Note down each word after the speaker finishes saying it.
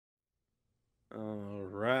All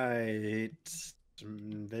right.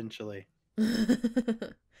 Eventually.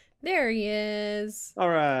 There he is. All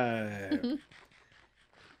right.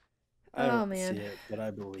 I Oh don't see man. it, but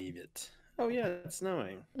I believe it. Oh yeah, it's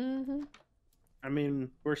snowing. Mm-hmm. I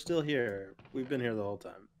mean, we're still here. We've been here the whole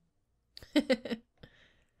time.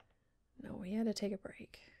 No, we had to take a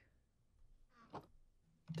break.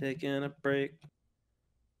 Taking a break.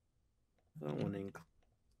 I don't want to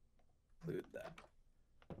include that.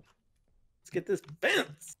 Let's get this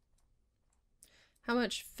fence. How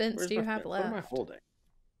much fence Where's do my you have fence? What am I left? holding?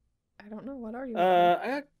 I don't know. What are you holding? I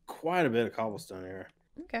got quite a bit of cobblestone here.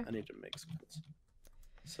 Okay. I need to make some fence.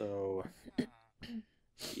 So,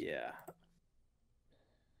 yeah.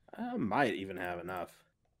 I might even have enough.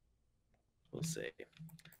 We'll see.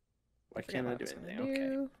 Why Forget can't I what I do was gonna anything? Okay.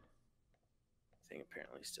 do. Thing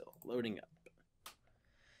apparently still loading up.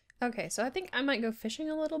 Okay, so I think I might go fishing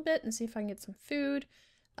a little bit and see if I can get some food.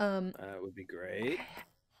 That would be great.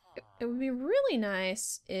 It would be really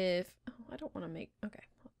nice if I don't want to make. Okay,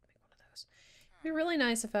 I'll make one of those. It'd be really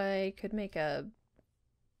nice if I could make a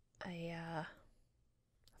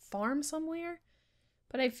farm somewhere.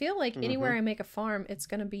 But I feel like Mm-hmm. anywhere I make a farm, it's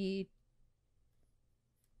gonna be.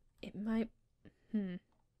 It might. Hmm.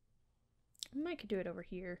 I might could do it over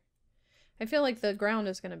here. I feel like the ground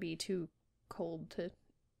is gonna be too cold to.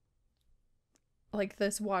 Like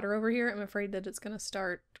this water over here, I'm afraid that it's gonna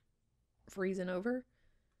start freezing over.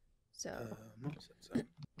 So So. I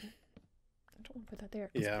don't want to put that there.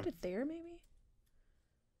 Let's Yeah. put it there maybe.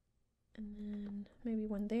 And then maybe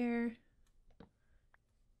one there.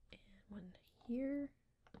 And one here.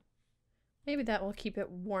 Maybe that will keep it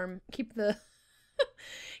warm. Keep the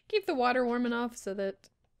keep the water warm enough so that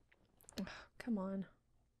oh, come on.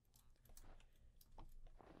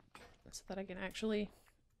 So that I can actually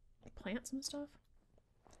plant some stuff.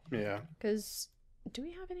 Yeah. Cuz do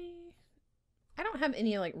we have any I don't have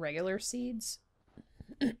any like regular seeds.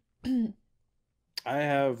 I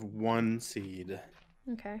have one seed.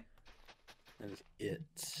 Okay. That is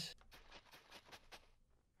it.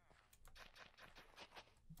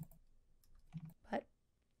 But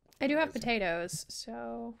I do have potatoes,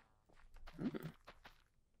 so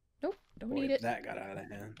nope, don't Boy, need it. that got out of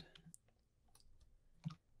hand.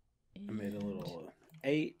 And... I made a little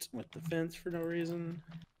 8 with the fence for no reason.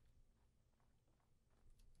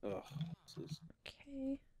 Ugh, this is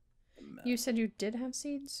okay. a mess. You said you did have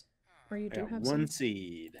seeds? Or you do have one seeds?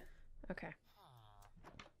 seed. Okay.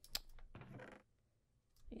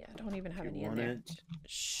 Yeah, I don't even have If any you in want there. it,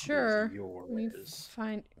 Sure. it's yours.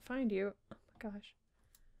 Let me find you. Oh my gosh.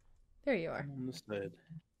 There you are. On the side.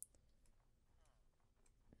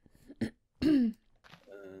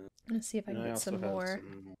 Let's see if I can get some more.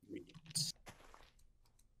 Some wheat.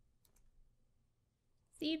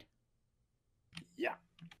 Seed? Yeah.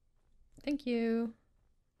 Thank you.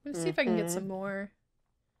 Let's see if I can get some more.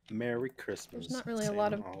 Merry Christmas. There's not really a Santa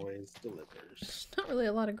lot of always delivers. There's not really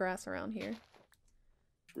a lot of grass around here.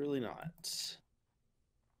 It's really not.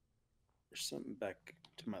 There's something back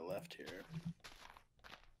to my left here.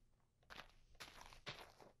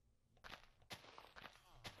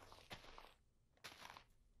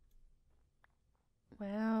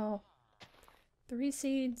 Wow. 3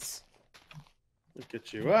 seeds. Look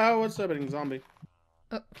at you. Wow, what's happening, zombie?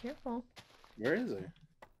 Oh, careful. Where is he?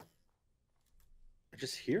 I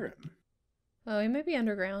just hear him. Oh, he may be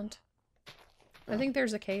underground. Oh. I think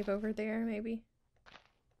there's a cave over there, maybe.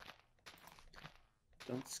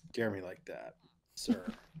 Don't scare me like that, sir.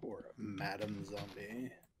 Or Madam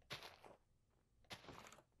Zombie.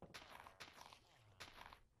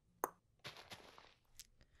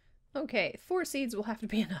 Okay, 4 seeds will have to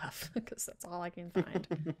be enough, because that's all I can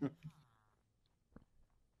find.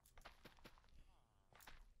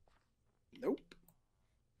 Nope.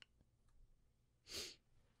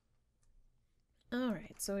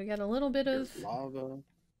 Alright, so we got a little bit of lava.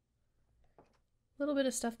 little bit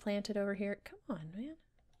of stuff planted over here. Come on, man.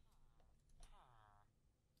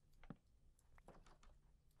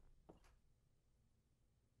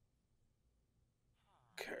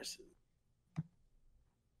 Curses.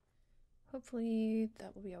 Hopefully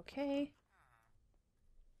that will be okay.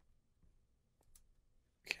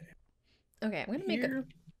 Okay. Okay, I'm gonna make a... Go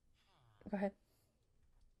ahead.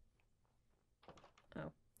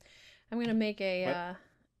 Oh. I'm gonna make a,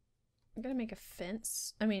 I'm gonna make a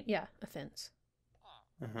fence. I mean, yeah, a fence.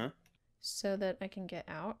 Uh-huh. So that I can get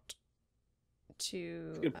out to...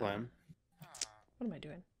 That's a good plan. What am I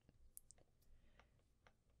doing?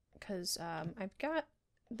 Because I've got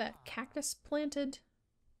that cactus planted.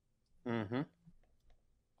 Mm-hmm.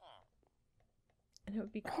 And it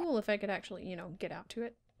would be cool if I could actually, you know, get out to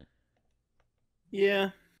it.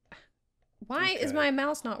 Yeah. Why is Okay. my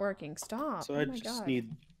mouse not working? Stop. So Oh I my just god.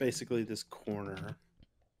 need basically this corner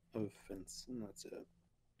of fence, and that's it.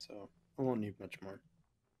 So I won't need much more.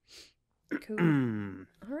 Cool.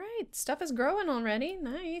 Alright, stuff is growing already.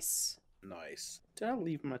 Nice. Nice. Did I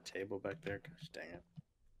leave my table back there? Gosh dang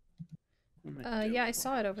it. Yeah, I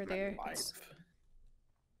saw it over My there. life.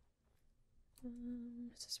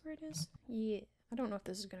 Is this where it is? Yeah. I don't know if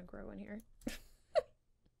this is gonna grow in here.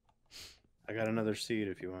 I got another seed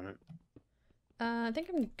if you want it. I think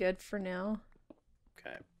I'm good for now.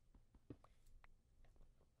 Okay.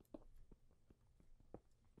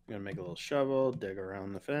 I'm gonna make a little shovel, dig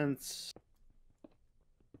around the fence.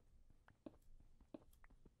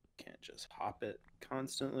 Can't just hop it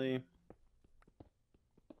constantly.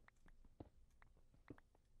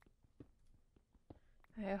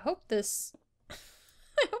 I hope this I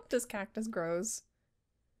hope this cactus grows.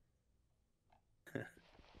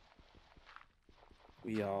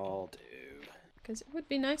 We all do. Because it would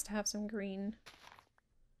be nice to have some green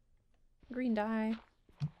dye.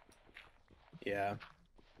 Yeah.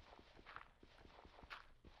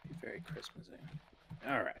 Be very Christmassy.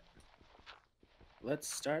 Alright.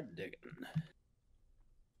 Let's start digging.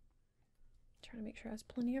 Trying to make sure it has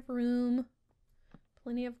plenty of room.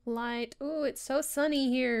 Plenty of light. Ooh, it's so sunny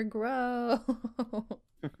here. Grow.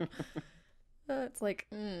 It's like,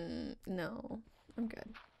 no. I'm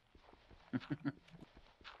good.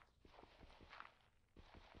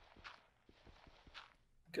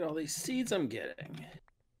 Look at all these seeds I'm getting.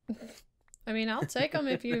 I mean, I'll take them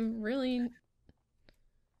if you really...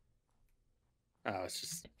 Oh, it's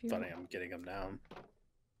just funny I'm getting them now.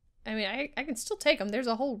 I mean, I can still take them. There's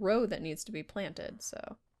a whole row that needs to be planted, so...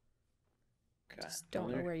 Okay. Just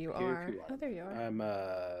don't know where you are. Oh, there you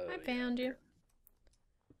are. I found you.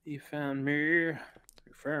 You found me. You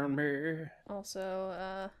found me.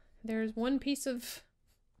 Also, there's one piece of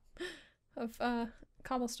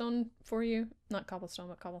cobblestone for you. Not cobblestone,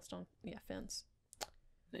 but cobblestone. Yeah, fence.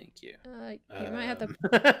 Thank you. You might have to...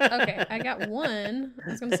 Okay, I got one.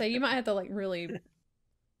 I was gonna say, you might have to, like, really...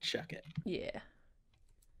 Chuck it. Yeah.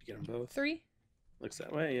 You get them both? 3? Looks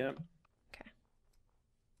that way, yep. Okay.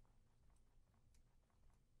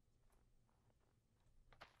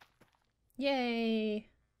 Yay!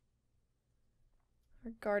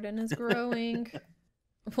 Our garden is growing.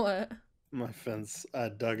 What? My fence, I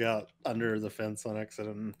dug out under the fence on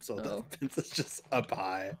accident, so the fence is just up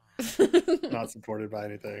high. Not supported by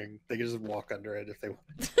anything. They can just walk under it if they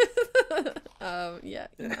want. Yeah,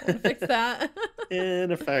 you might want to fix that.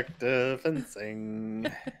 Ineffective fencing.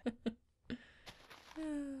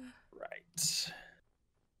 Right.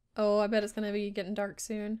 Oh, I bet it's gonna be getting dark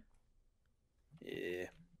soon. Yeah.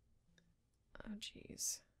 Oh,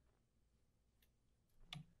 jeez.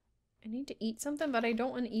 I need to eat something, but I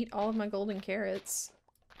don't want to eat all of my golden carrots.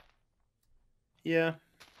 Yeah.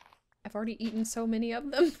 I've already eaten so many of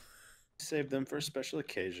them. Save them for a special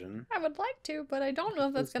occasion. I would like to, but I don't know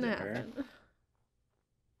if that's gonna happen.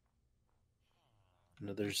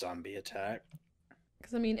 Another zombie attack.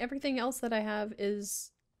 Because, I mean, everything else that I have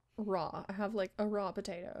is raw. I have, like, a raw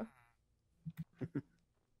potato.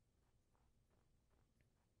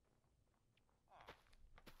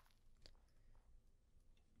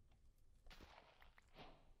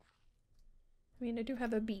 I mean, I do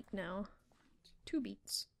have a beet now. 2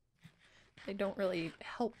 beets. They don't really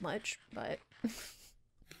help much, but...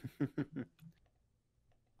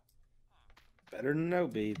 Better than no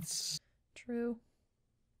beets. True.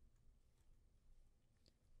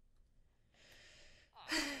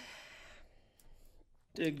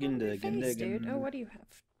 Digging. Dude. Oh, what do you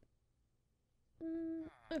have?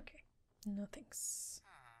 Okay. No thanks.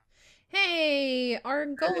 Hey! Our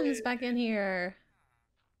golem's back in here!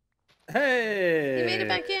 Hey! You made it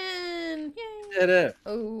back in! Yay! Did it!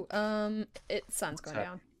 Oh, sun's going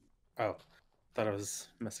down. Oh, thought I was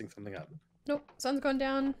messing something up. Nope, sun's going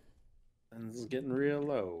down. Sun's getting real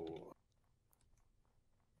low.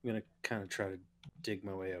 I'm gonna kind of try to dig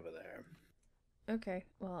my way over there. Okay,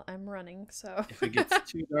 well, I'm running, so... If it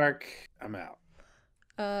gets too dark, I'm out.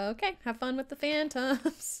 Okay, have fun with the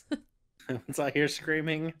phantoms. Once I hear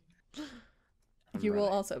screaming, you will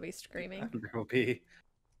also be screaming. There will be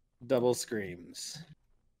double screams.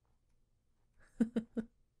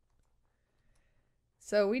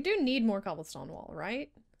 So we do need more cobblestone wall,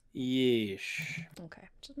 right? Yeesh. Okay,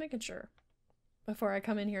 just making sure. Before I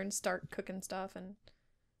come in here and start cooking stuff and...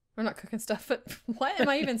 Or not cooking stuff, but what am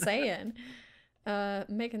I even saying?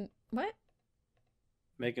 Making... What?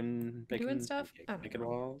 Making stuff? Making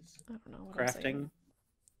walls. I don't know what Crafting. I'm saying.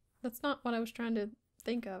 That's not what I was trying to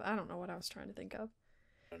think of. I don't know what I was trying to think of.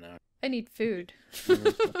 I don't know. I need food.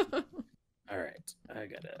 Alright, I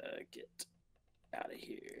gotta get Out of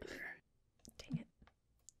here. Dang it.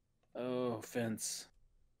 Oh, fence.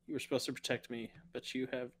 You were supposed to protect me, but you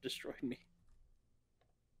have destroyed me.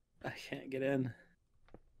 I can't get in.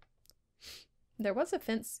 There was a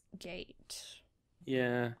fence gate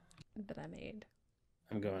Yeah. that I made.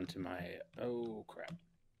 I'm going to my... Oh, crap.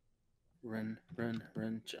 Run, run,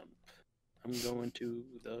 run, jump. I'm going to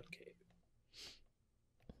the cave.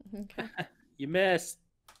 Okay. You missed.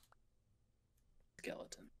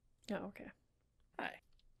 Skeleton. Oh, okay. Hi.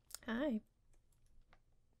 Hi.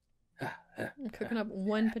 I'm cooking up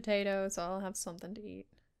one potato, so I'll have something to eat.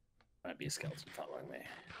 Might be a skeleton following me.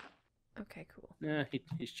 Okay, cool. Nah,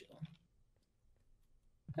 he's chilling.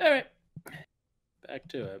 Alright. Back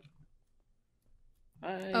to it.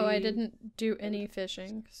 Oh, I didn't do any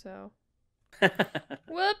fishing, so...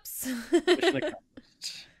 Whoops! Mission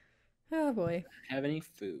accomplished. Oh boy. Have any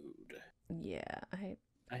food? Yeah, I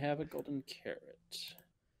have a golden carrot.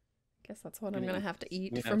 guess that's what I'm gonna have to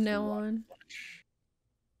eat We from have now rotten on. flesh.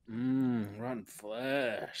 Rotten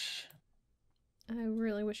flesh. I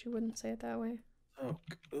really wish you wouldn't say it that way. Oh,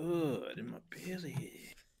 good in my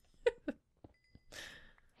belly.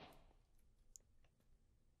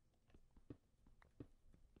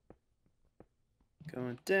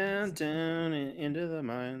 Going down, down and into the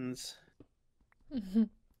mines.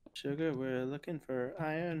 Sugar, we're looking for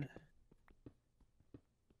iron.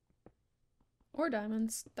 Or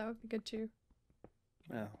diamonds. That would be good too.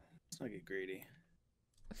 Well, let's not get greedy.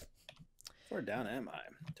 How far down am I?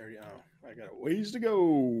 30. Oh, I got a ways to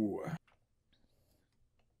go.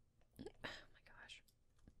 Oh my gosh.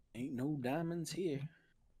 Ain't no diamonds here.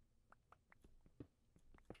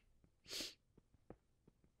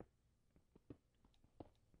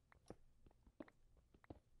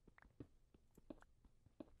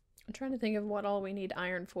 I'm trying to think of what all we need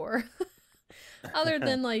iron for. Other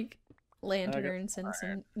than like lanterns and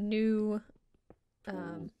some new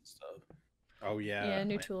stuff. Oh yeah. yeah,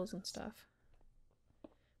 new tools and stuff.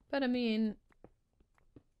 But I mean,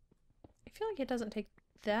 I feel like it doesn't take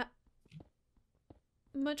that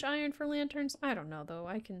much iron for lanterns. I don't know though.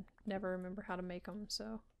 I can never remember how to make them,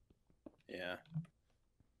 so. Yeah.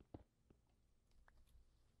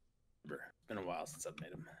 It's been a while since I've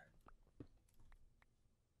made them.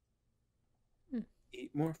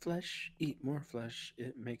 Eat more flesh, eat more flesh.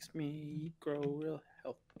 It makes me grow real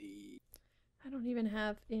healthy. I don't even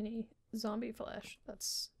have any zombie flesh.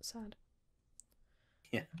 That's sad.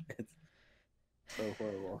 Yeah, it's so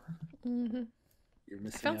horrible. Mm-hmm. You're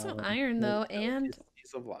missing I found out some on iron though, the and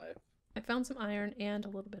piece of life. I found some iron and a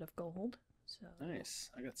little bit of gold. So Nice.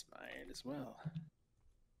 I got some iron as well.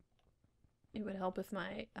 it would help if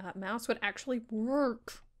my mouse would actually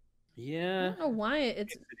work. Yeah. I don't know why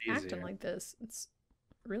it's Makes it acting easier. like this. It's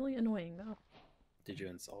really annoying though. Did you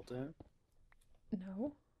insult it?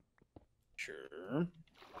 No, Sure.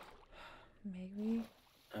 maybe.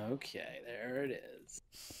 Okay, there it is.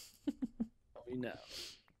 We know.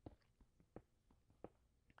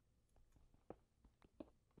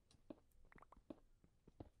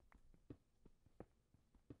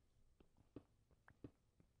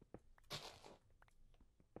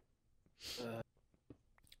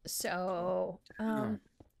 So,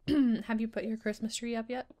 have you put your Christmas tree up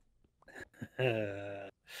yet? Ew,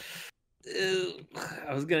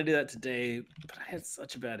 I was gonna do that today, but I had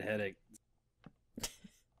such a bad headache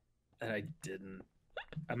that I didn't.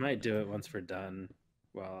 I might do it once we're done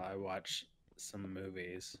while I watch some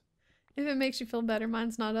movies. If it makes you feel better,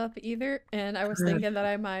 mine's not up either, and I was thinking that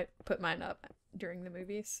I might put mine up during the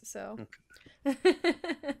movies. So, I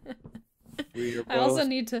also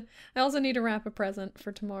need to wrap a present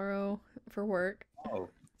for tomorrow for work. Oh,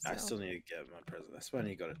 I So. still need to get my present. That's why I need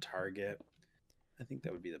to go to Target. I think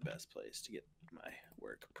that would be the best place to get my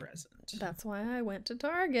work present. That's why I went to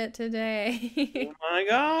Target today. Oh my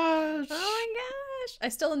gosh! Oh my gosh! I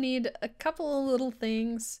still need a couple of little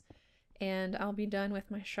things, and I'll be done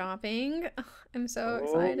with my shopping. Ugh, I'm so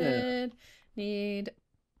excited. Need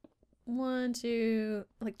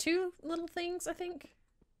two little things, I think.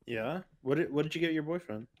 Yeah. What did you get your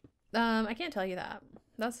boyfriend? I can't tell you that.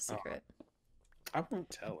 That's a secret. I won't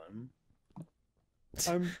tell him.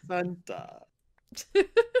 I'm Santa.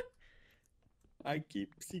 I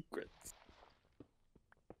keep secrets.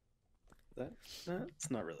 That's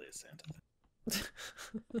not really a Santa thing.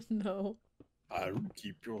 No. I don't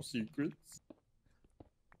keep your secrets.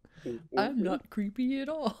 I'm not creepy at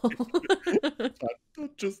all. Santa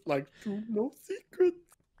just like to know secrets.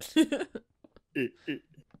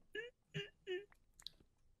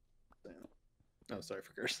 Oh, sorry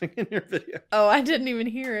for cursing in your video. Oh, I didn't even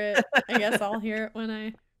hear it. I guess I'll hear it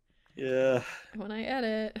when Yeah. I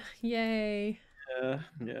edit. Yay.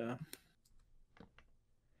 Yeah.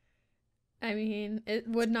 I mean, it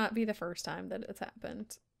would not be the first time that it's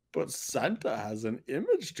happened. But Santa has an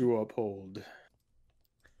image to uphold.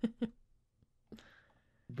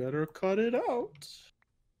 Better cut it out.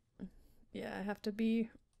 Yeah, I have to be.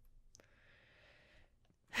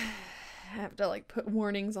 I have to like put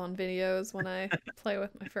warnings on videos when I play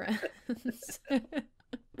with my friends.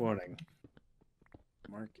 Warning.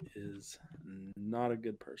 Mark is not a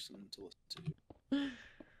good person to listen to.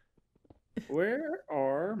 Where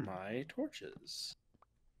are my torches?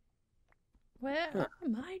 Where are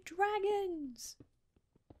my dragons?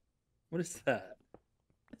 What is that?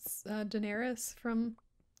 It's Daenerys from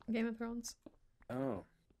Game of Thrones. Oh.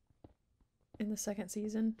 In the second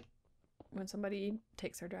season, when somebody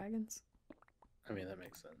takes their dragons. I mean, that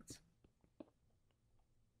makes sense.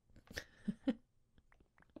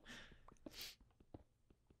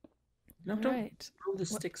 No, don't throw the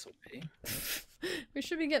sticks away. We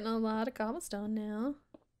should be getting a lot of cobblestone now.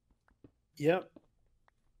 Yep.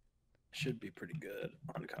 Should be pretty good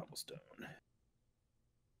on cobblestone.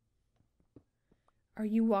 Are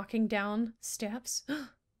you walking down steps?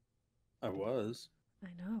 I was. I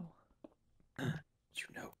know. You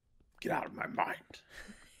know. Get out of my mind.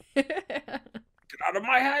 Get out of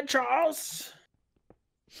my head, Charles.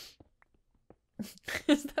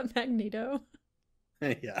 Is that Magneto?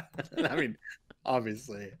 Yeah. I mean,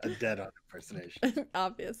 obviously, a dead-on impersonation.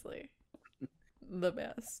 Obviously. The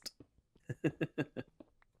best.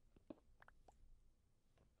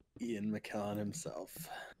 Ian McKellen himself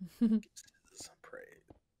gives his praise.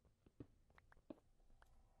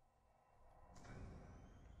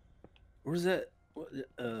 Where's that?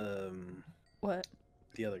 What?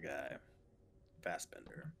 The other guy.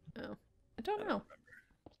 Fastbender. Oh. I don't know.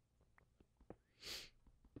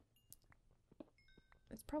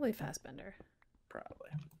 It's probably Fastbender. Probably.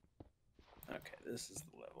 Okay, this is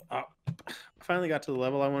the level. Oh, I finally got to the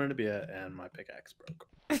level I wanted to be at, and my pickaxe broke.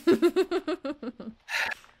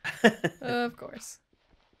 Of course.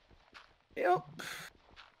 Yep.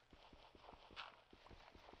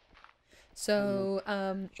 So,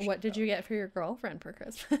 what did you get for your girlfriend for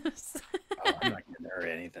Christmas? Oh, I'm not getting her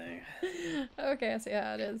anything. Okay, I see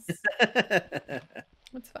how it is.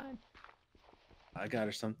 That's fine. I got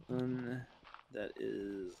her something that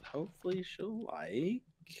is hopefully she'll like.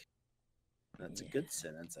 That's a good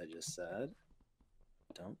sentence I just said.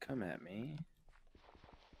 Don't come at me.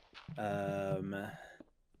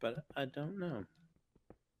 But I don't know.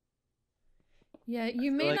 Yeah,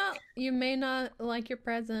 you may not like your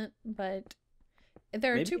present, but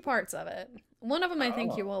there are two parts of it. One of them I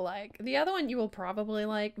think you will like. The other one you will probably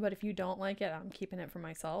like, but if you don't like it, I'm keeping it for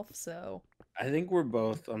myself, so. I think we're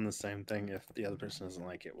both on the same thing. If the other person doesn't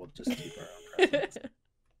like it, we'll just keep our own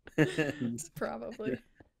presents. Probably.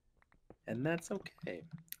 And that's okay.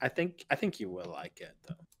 I think you will like it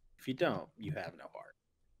though. If you don't, you have no heart.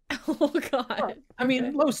 Oh God. I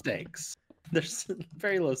mean, low stakes. There's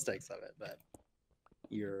very low stakes of it, but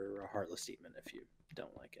you're a heartless demon if you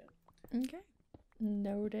don't like it. Okay.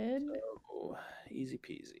 Noted. So, easy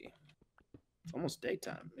peasy. It's almost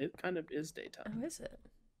daytime. It kind of is daytime. Oh, is it?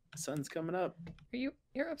 The sun's coming up.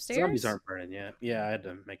 You're upstairs? Zombies aren't burning yet. Yeah, I had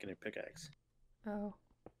to make a new pickaxe. Oh,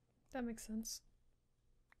 that makes sense.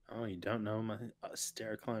 Oh, you don't know my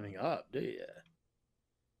stair climbing up, do you?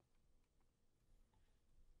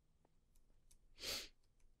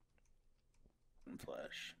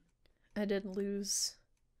 Flesh. I did lose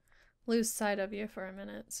sight of you for a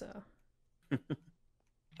minute, so.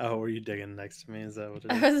 Oh, were you digging next to me? Is that what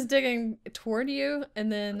it is? I was digging toward you,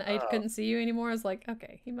 and then I couldn't see you anymore. I was like,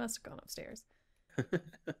 okay, he must have gone upstairs.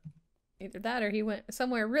 Either that or he went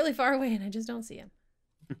somewhere really far away and I just don't see him.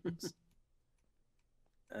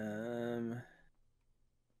 Oh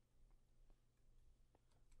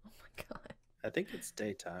my God. I think it's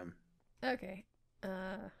daytime. Okay.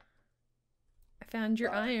 I found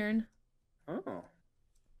your iron. Oh.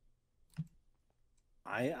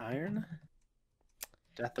 Iron?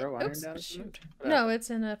 Did I throw iron down? Shoot. No, it's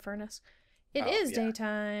in a furnace. It is yeah.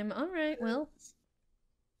 daytime. All right, well.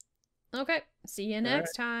 Okay. See you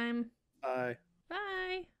next time. Bye.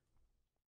 Bye.